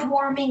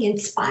heartwarming,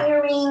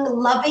 inspiring,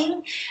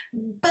 loving,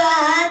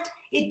 but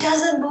it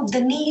doesn't move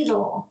the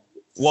needle.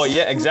 Well,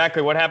 yeah,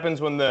 exactly. What happens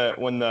when the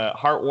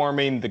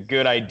heartwarming, the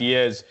good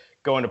ideas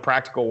go into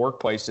practical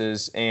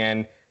workplaces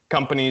and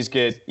companies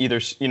get either,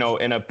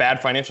 in a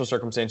bad financial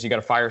circumstance, you got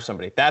to fire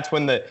somebody. That's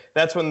when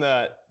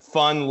the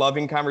fun,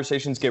 loving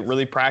conversations get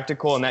really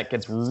practical, and that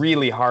gets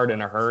really hard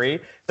in a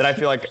hurry. That I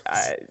feel like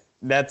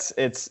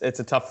it's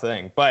a tough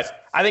thing.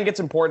 But I think it's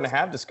important to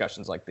have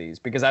discussions like these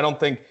because I don't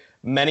think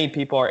many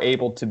people are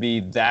able to be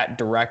that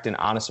direct and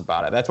honest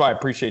about it. That's why I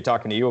appreciate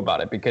talking to you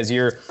about it, because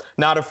you're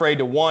not afraid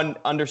to, one,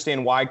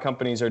 understand why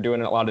companies are doing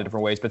it a lot of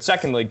different ways, but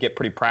secondly, get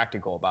pretty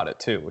practical about it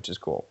too, which is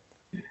cool.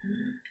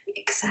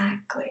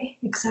 Exactly.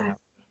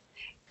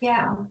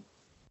 Yeah.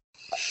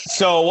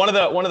 So one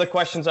of the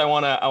questions I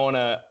want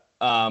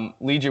to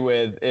lead you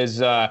with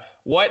is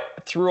what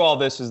through all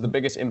this is the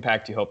biggest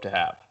impact you hope to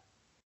have?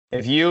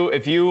 If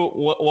you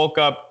woke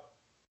up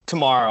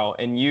tomorrow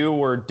and you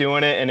were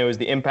doing it and it was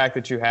the impact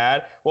that you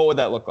had, what would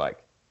that look like?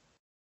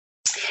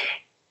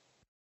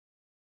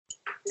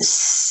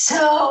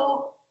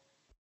 So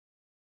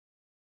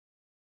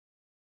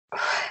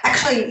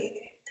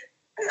actually,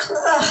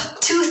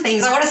 two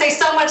things. I want to say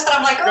so much that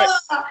I'm like,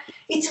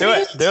 it's do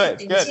really it. Do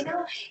it. Good.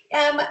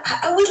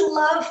 I would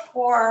love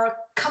for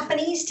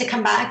companies to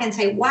come back and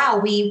say, wow,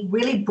 we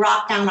really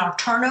brought down our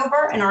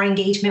turnover and our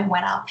engagement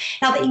went up.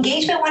 Now the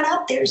engagement went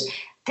up. There's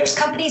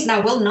companies, and I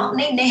will not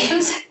name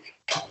names,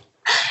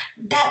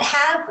 that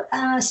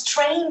have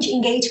strange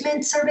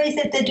engagement surveys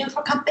that they do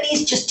for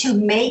companies just to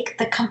make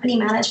the company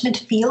management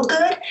feel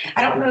good.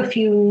 I don't know if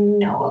you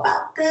know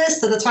about this,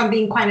 so that's why I'm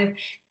being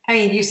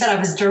you said I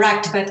was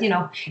direct, but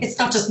it's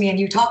not just me and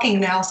you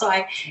talking now. So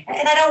I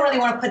don't really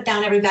want to put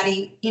down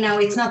everybody.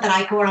 It's not that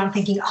I go around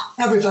thinking,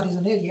 everybody's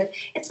an idiot.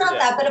 It's not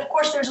that, but of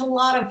course there's a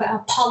lot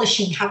of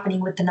polishing happening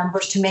with the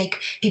numbers to make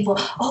people,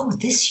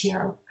 this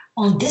year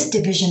on this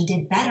division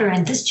did better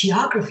and this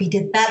geography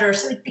did better.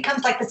 So it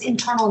becomes like this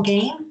internal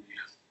game.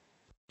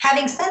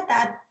 Having said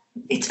that,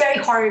 it's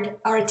very hard,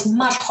 or it's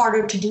much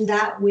harder to do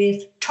that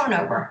with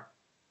turnover.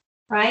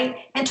 Right?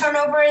 And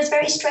turnover is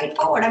very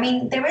straightforward. I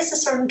mean, there is a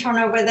certain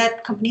turnover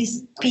that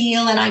companies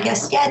feel, and I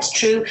guess, it's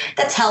true.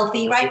 That's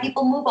healthy, right?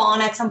 People move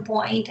on at some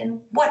point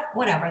and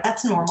whatever,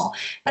 that's normal.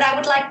 But I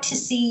would like to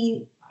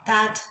see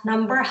that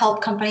number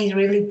help companies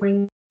really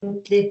bring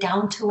it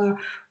down to a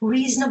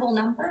reasonable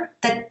number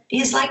that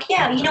is like,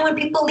 when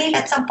people leave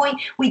at some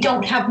point, we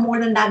don't have more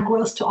than that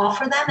growth to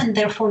offer them, and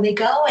therefore they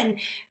go,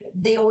 and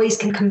they always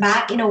can come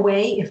back in a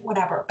way, if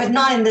whatever, but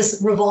not in this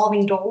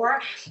revolving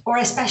door, or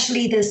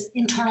especially this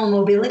internal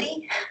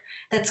mobility.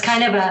 That's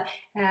kind of a,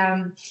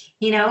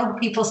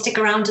 people stick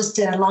around just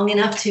long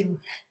enough to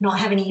not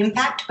have any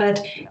impact,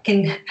 but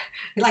can,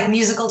 like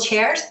musical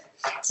chairs.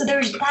 So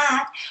there's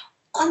that.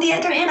 On the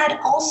other hand, I'd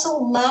also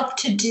love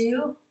to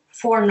do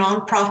for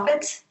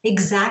nonprofits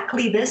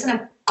exactly this, and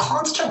I'm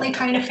constantly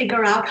trying to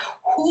figure out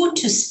who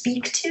to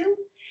speak to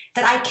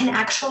that I can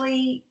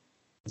actually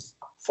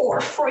for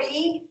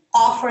free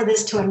offer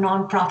this to a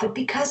nonprofit,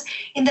 because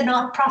in the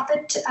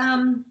nonprofit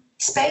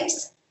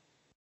space,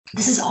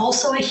 this is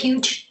also a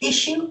huge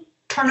issue,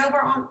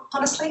 turnover,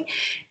 honestly,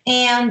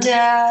 and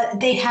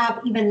they have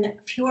even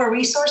fewer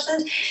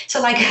resources.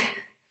 So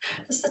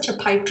it's such a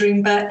pipe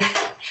dream, but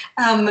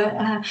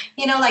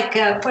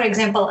for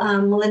example,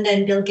 Melinda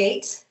and Bill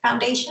Gates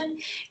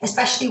Foundation,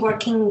 especially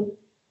working,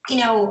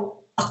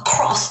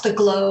 across the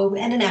globe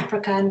and in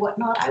Africa and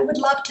whatnot. I would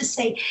love to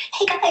say,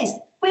 hey guys,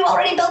 we've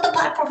already built the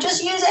platform,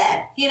 just use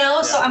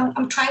it, So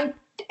I'm trying.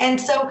 And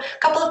so a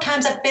couple of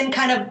times I've been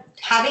kind of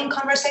having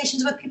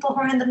conversations with people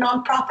who are in the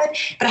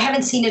nonprofit, but I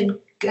haven't seen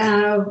it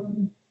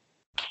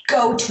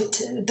go to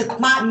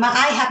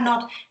I have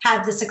not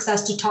had the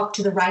success to talk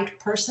to the right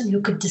person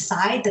who could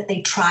decide that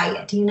they try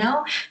it,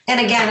 And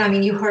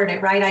again, you heard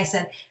it, right? I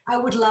said, I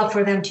would love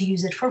for them to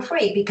use it for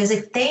free, because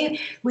if they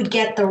would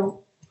get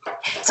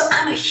so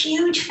I'm a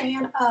huge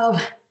fan of,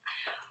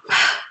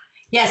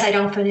 yes, I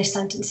don't finish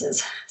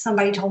sentences.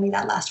 Somebody told me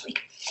that last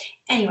week.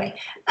 Anyway,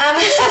 I'm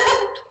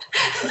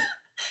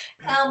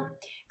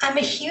a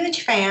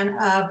huge fan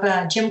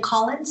of Jim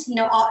Collins.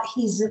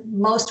 He's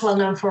most well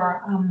known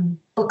for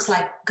books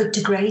like Good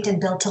to Great and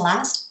Built to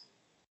Last.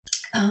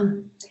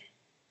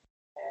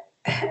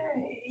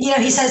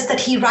 He says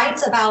that he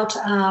writes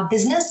about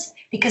business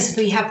because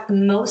we have the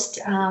most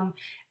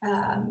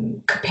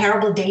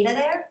comparable data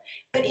there.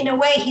 But in a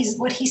way,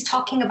 what he's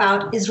talking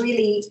about is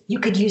really, you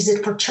could use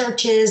it for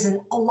churches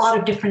and a lot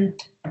of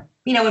different,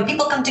 when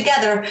people come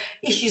together,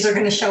 issues are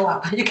going to show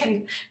up. You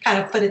can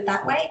kind of put it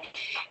that way.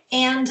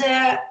 And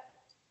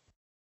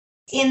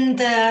in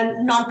the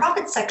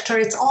nonprofit sector,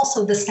 it's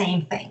also the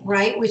same thing,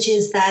 right? Which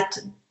is that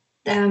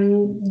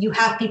You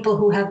have people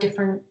who have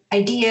different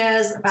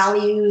ideas,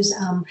 values,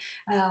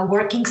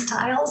 working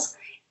styles.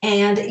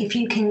 And if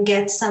you can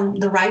get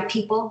the right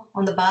people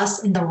on the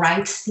bus in the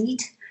right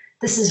seat,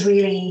 this is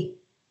really,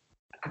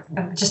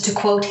 just to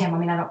quote him, I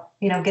mean, I don't,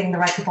 getting the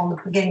right people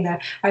getting the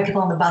right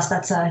people on the bus.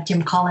 That's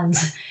Jim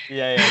Collins.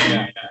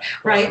 Yeah.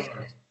 Right.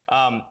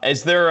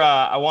 Is there,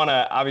 I want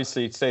to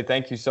obviously say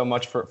thank you so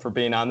much for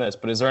being on this,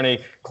 but is there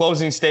any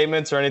closing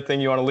statements or anything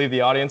you want to leave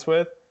the audience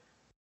with?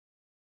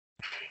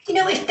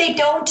 If they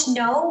don't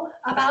know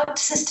about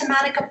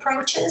systematic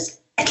approaches,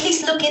 at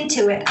least look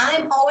into it.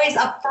 I'm always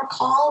up for a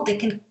call. They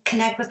can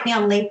connect with me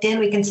on LinkedIn.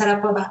 We can set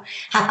up about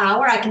half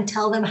hour. I can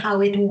tell them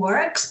how it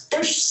works.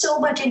 There's so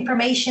much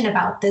information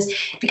about this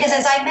because,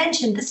 as I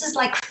mentioned, this is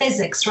like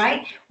physics,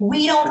 right?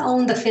 We don't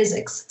own the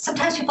physics.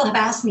 Sometimes people have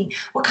asked me,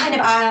 what kind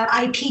of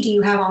IP do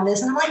you have on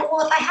this? And I'm like,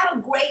 well, if I have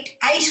a great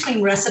ice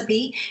cream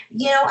recipe,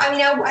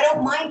 I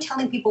don't mind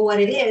telling people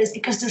what it is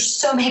because there's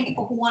so many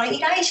people who want to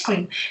eat ice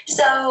cream.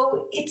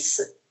 So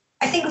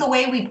I think the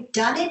way we've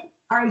done it,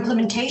 our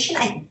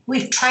implementation,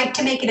 we've tried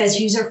to make it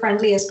as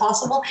user-friendly as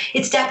possible.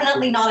 It's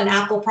definitely not an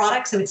Apple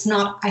product, so it's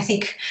not, I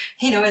think,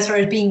 as far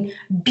as being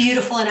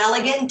beautiful and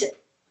elegant,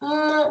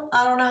 I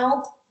don't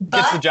know.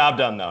 But gets the job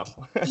done, though.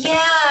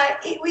 Yeah,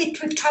 we've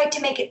tried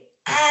to make it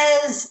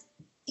as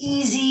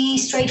easy,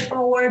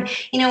 straightforward.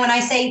 When I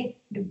say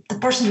the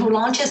person who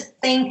launches the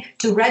thing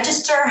to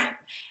register,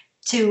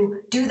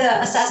 to do the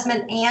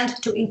assessment, and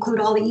to include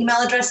all the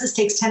email addresses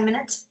takes 10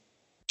 minutes.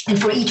 And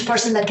for each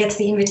person that gets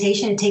the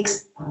invitation, it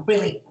takes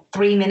really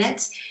 3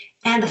 minutes.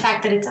 And the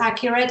fact that it's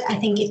accurate, I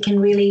think it can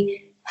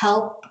really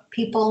help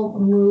people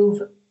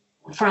move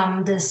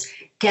from this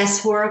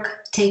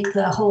guesswork, take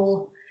the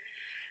whole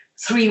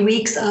 3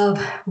 weeks of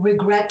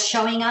regret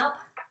showing up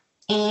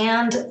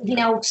and,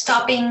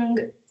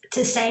 stopping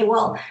to say,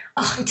 well,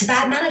 it's a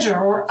bad manager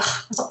or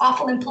it's an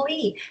awful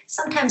employee.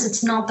 Sometimes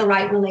it's not the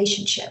right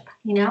relationship,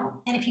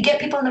 And if you get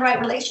people in the right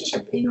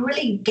relationship, you're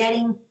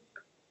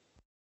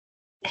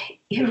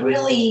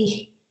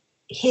really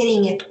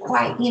hitting it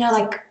quite,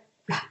 like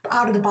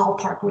out of the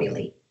ballpark,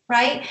 really,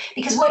 right?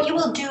 Because what you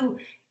will do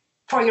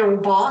for your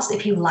boss,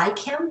 if you like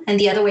him and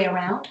the other way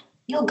around,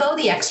 you'll go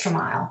the extra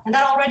mile. And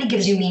that already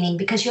gives you meaning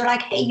because you're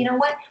like, hey, you know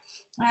what?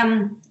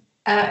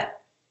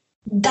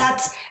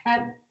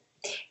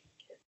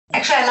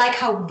 Actually, I like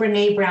how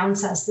Brene Brown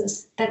says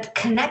this, that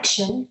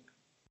connection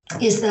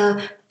is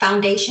the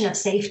foundation of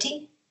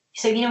safety.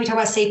 So, we talk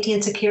about safety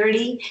and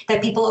security,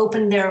 that people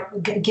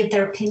give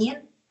their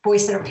opinion,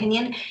 voice their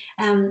opinion.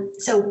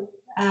 So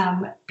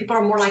people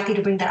are more likely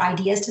to bring their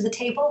ideas to the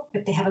table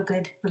if they have a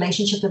good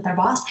relationship with their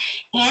boss.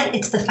 And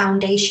it's the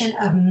foundation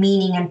of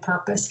meaning and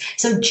purpose.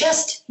 So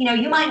just,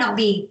 you might not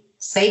be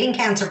saving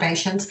cancer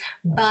patients,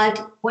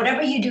 but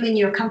whatever you do in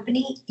your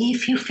company,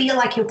 if you feel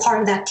like you're part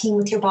of that team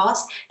with your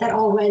boss, that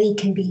already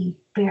can be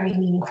very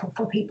meaningful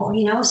for people,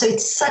 So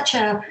it's such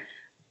a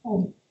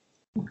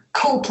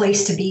cool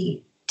place to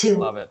be, to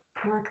Love it.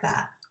 Work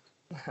that.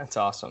 That's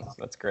awesome.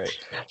 That's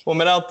great. Well,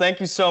 Minal, thank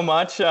you so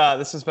much.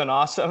 This has been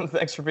awesome.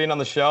 Thanks for being on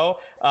the show.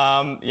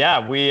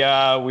 We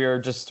are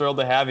just thrilled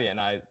to have you.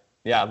 And I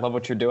love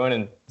what you're doing.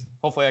 And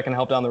hopefully I can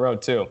help down the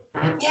road too.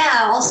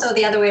 Yeah, also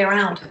the other way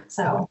around.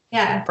 So,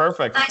 yeah.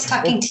 Perfect. Nice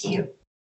talking to you.